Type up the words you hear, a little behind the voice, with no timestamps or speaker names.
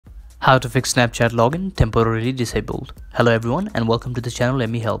How to fix Snapchat login temporarily disabled. Hello everyone and welcome to the channel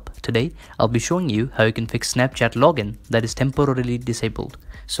Let Me Help. Today I'll be showing you how you can fix Snapchat login that is temporarily disabled.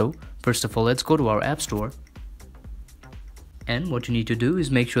 So first of all, let's go to our app store. And what you need to do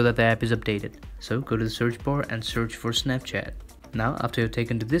is make sure that the app is updated. So go to the search bar and search for Snapchat. Now after you're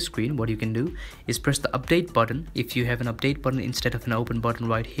taken to this screen, what you can do is press the update button if you have an update button instead of an open button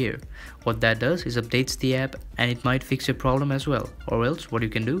right here. What that does is updates the app and it might fix your problem as well. Or else what you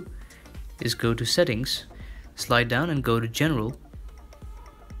can do is go to settings, slide down and go to general,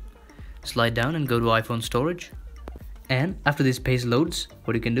 slide down and go to iPhone storage, and after this page loads,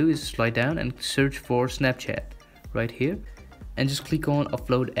 what you can do is slide down and search for Snapchat right here and just click on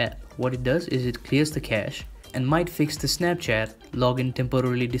upload app. What it does is it clears the cache and might fix the Snapchat login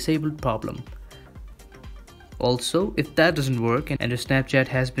temporarily disabled problem. Also, if that doesn't work and your Snapchat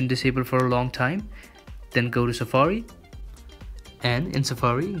has been disabled for a long time, then go to Safari. And in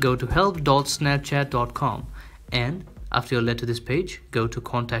Safari, go to help.snapchat.com, and after you're led to this page, go to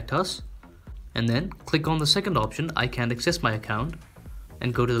contact us and then click on the second option, I can't access my account,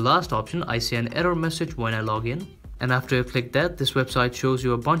 and go to the last option, I see an error message when I log in. And after you click that, this website shows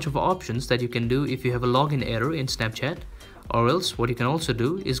you a bunch of options that you can do if you have a login error in Snapchat. Or else what you can also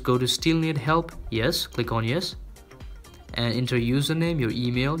do is go to still need help, yes, click on yes, and enter your username, your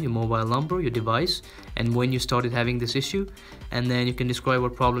email, your mobile number, your device, and when you started having this issue, and then you can describe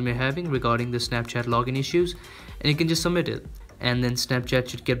what problem you're having regarding the Snapchat login issues, and you can just submit it, and then Snapchat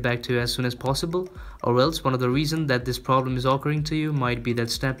should get back to you as soon as possible. Or else one of the reasons that this problem is occurring to you might be that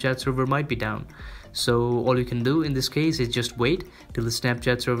Snapchat server might be down. So all you can do in this case is just wait till the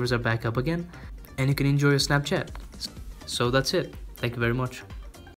Snapchat servers are back up again and you can enjoy your Snapchat. So that's it. Thank you very much.